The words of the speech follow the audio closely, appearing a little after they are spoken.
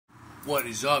What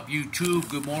is up, YouTube?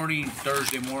 Good morning,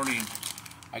 Thursday morning.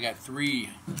 I got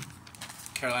 3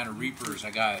 Carolina Reapers.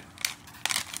 I got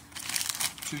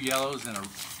 2 yellows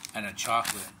and a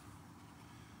chocolate.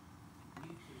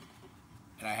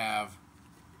 And I have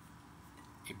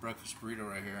a breakfast burrito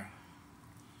right here.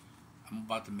 I'm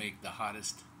about to make the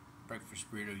hottest breakfast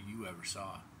burrito you ever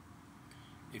saw.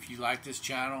 If you like this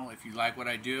channel, if you like what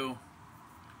I do,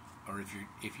 or if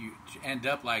you end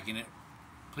up liking it,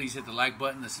 please hit the like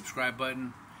button, the subscribe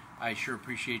button. I sure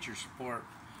appreciate your support.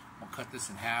 I'll cut this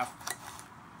in half.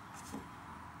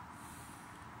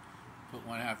 Put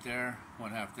 1/2 there,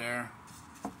 1/2 there.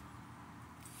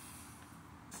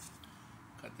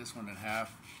 Cut this one in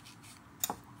half.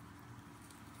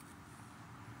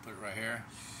 Put it right here.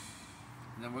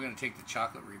 And then we're going to take the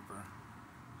chocolate Reaper.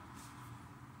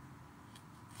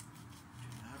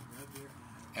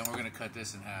 And we're going to cut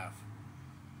this in half.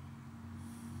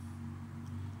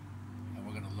 And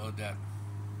we're going to load that.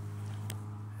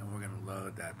 And we're going to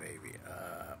load that baby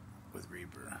up with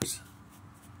Reapers.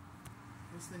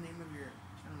 What's the name of your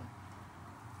channel?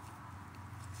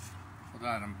 Hold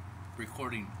on, I'm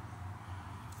recording.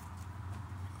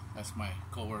 That's my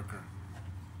co-worker.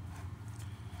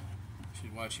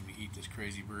 She's watching me eat this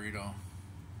crazy burrito.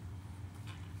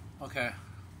 Okay,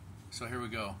 so here we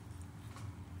go.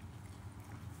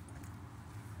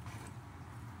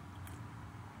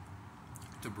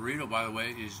 The burrito, by the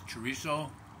way, is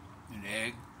chorizo and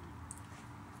egg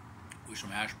with some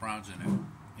hash browns in it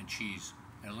and cheese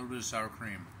and a little bit of sour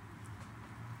cream.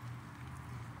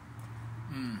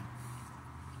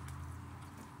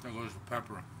 There goes the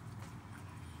pepper.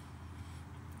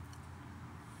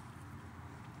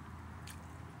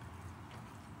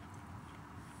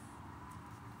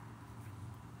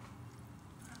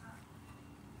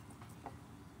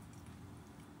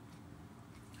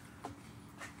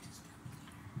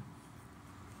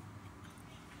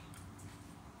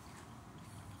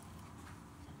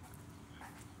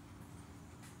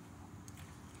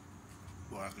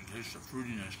 Well, I can taste the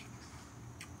fruitiness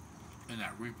in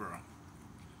that Reaper.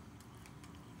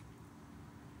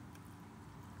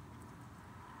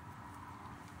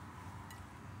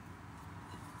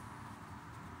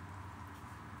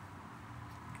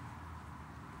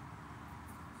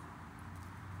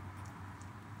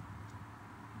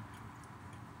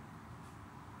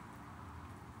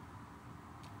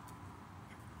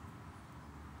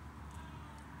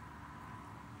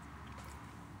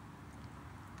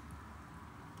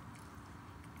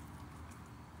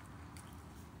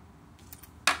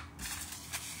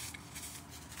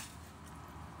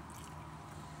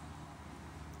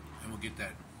 And we'll get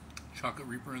that chocolate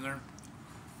Reaper in there.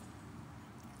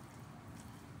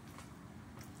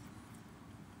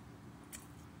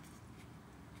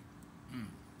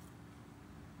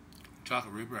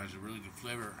 Chocolate Reaper has a really good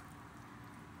flavor.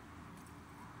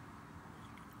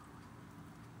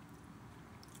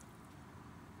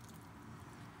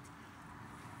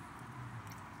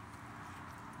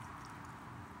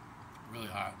 Really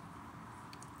hot.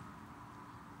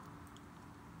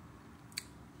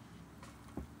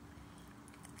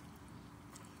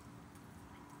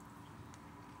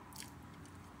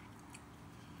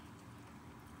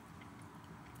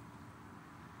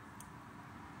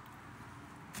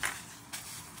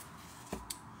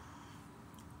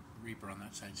 Reaper on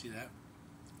that side, see that?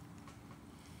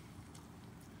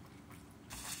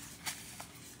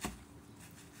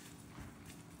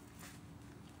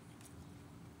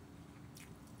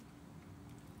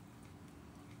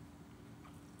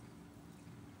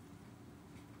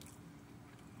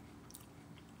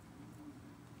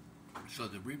 So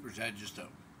the Reapers add just a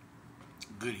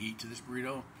good heat to this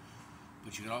burrito,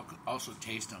 but you can also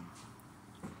taste them.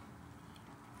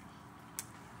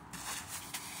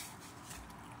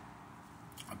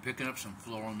 I'm picking up some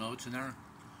floral notes in there,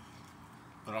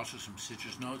 but also some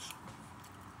citrus notes.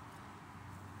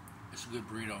 It's a good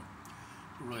burrito.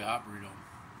 It's a really hot burrito.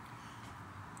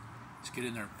 Let's get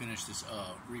in there and finish this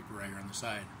Reaper right here on the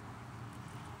side.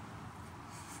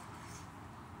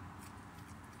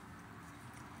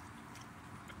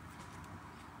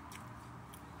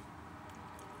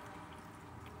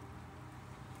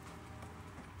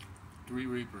 Three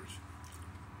Reapers,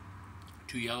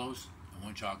 2 yellows, and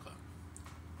 1 chocolate.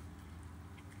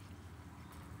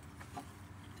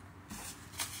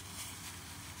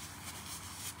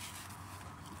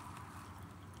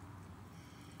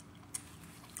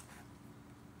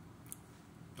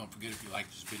 Don't forget, if you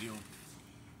like this video,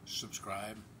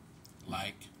 subscribe,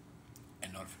 like,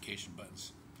 and notification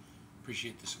buttons.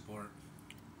 Appreciate the support.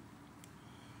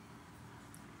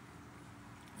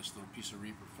 This little piece of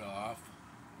Reaper fell off.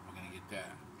 We're going to get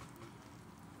that.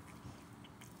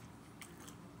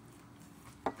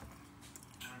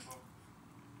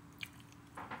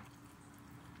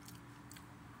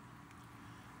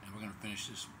 finish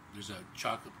this. There's a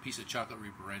piece of chocolate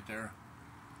Reaper right there.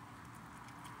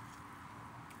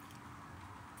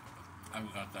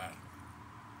 I've got that.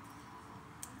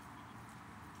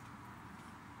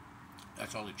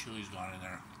 That's all the chili's gone in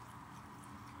there.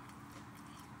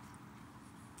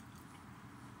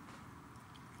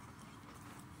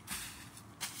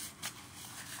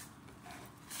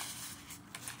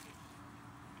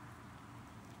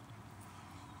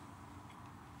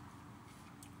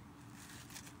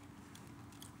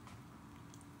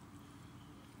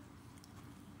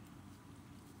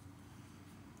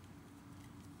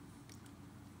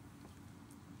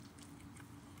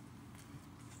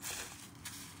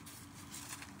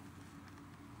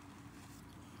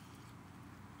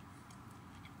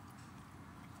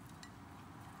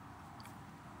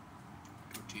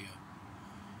 Tortilla.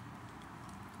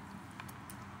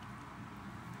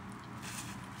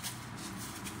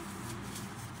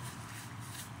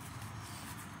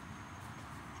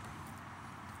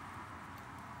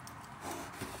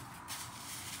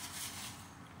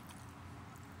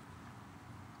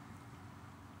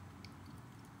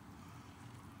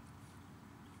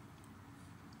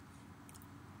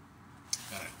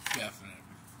 Got a definite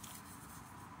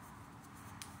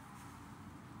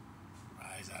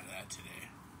rise out of that today.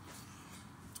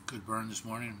 Good burn this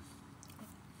morning.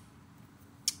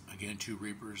 Again, 2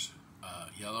 Reapers,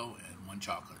 yellow and 1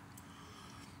 chocolate.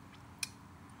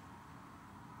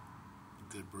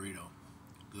 Good burrito.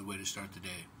 Good way to start the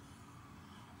day.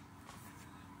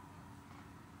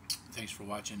 Thanks for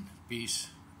watching. Peace,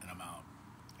 and I'm out.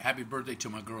 Happy birthday to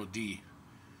my girl D.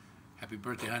 Happy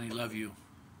birthday, honey. Love you.